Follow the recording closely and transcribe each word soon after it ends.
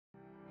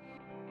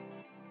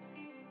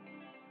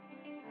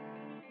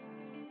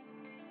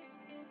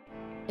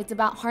It's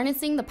about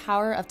harnessing the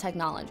power of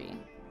technology.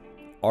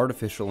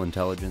 Artificial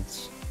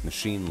intelligence,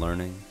 machine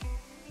learning,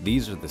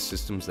 these are the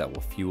systems that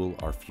will fuel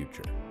our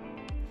future.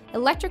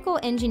 Electrical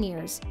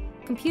engineers,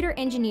 computer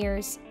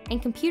engineers,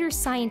 and computer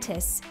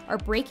scientists are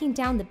breaking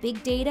down the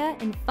big data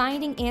and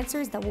finding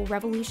answers that will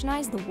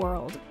revolutionize the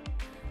world.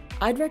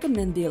 I'd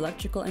recommend the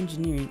Electrical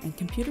Engineering and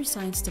Computer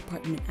Science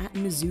Department at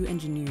Mizzou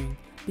Engineering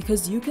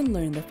because you can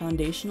learn the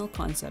foundational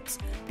concepts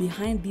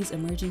behind these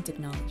emerging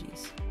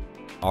technologies.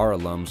 Our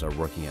alums are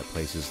working at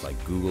places like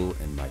Google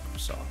and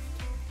Microsoft.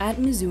 At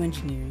Mizzou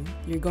Engineering,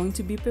 you're going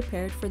to be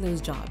prepared for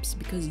those jobs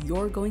because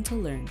you're going to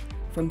learn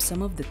from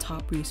some of the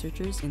top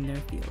researchers in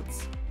their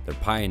fields. They're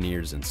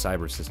pioneers in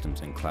cyber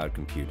systems and cloud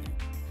computing,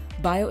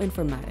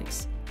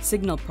 bioinformatics,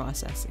 signal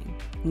processing,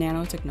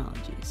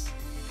 nanotechnologies.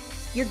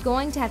 You're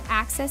going to have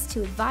access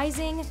to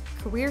advising,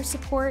 career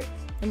support,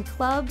 and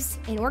clubs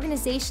and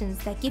organizations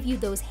that give you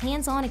those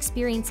hands-on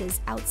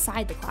experiences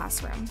outside the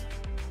classroom.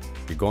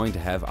 You're going to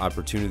have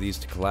opportunities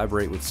to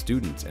collaborate with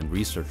students and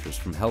researchers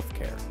from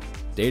healthcare,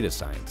 data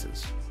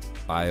sciences,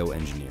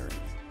 bioengineering.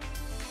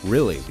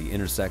 Really, the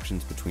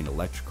intersections between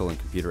electrical and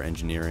computer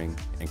engineering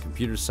and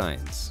computer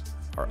science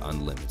are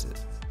unlimited.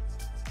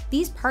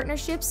 These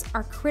partnerships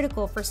are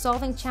critical for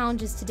solving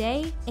challenges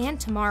today and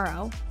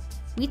tomorrow.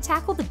 We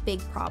tackle the big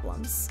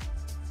problems.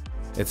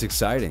 It's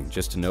exciting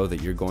just to know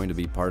that you're going to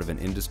be part of an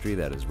industry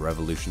that is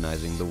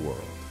revolutionizing the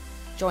world.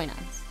 Join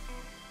us.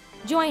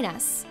 Join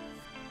us.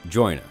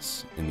 Join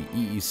us in the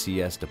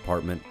EECS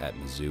department at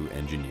Mizzou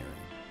Engineering.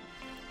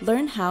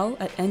 Learn how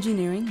at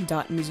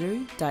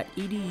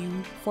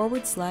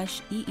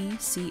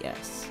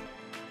engineering.missouri.edu/EECS.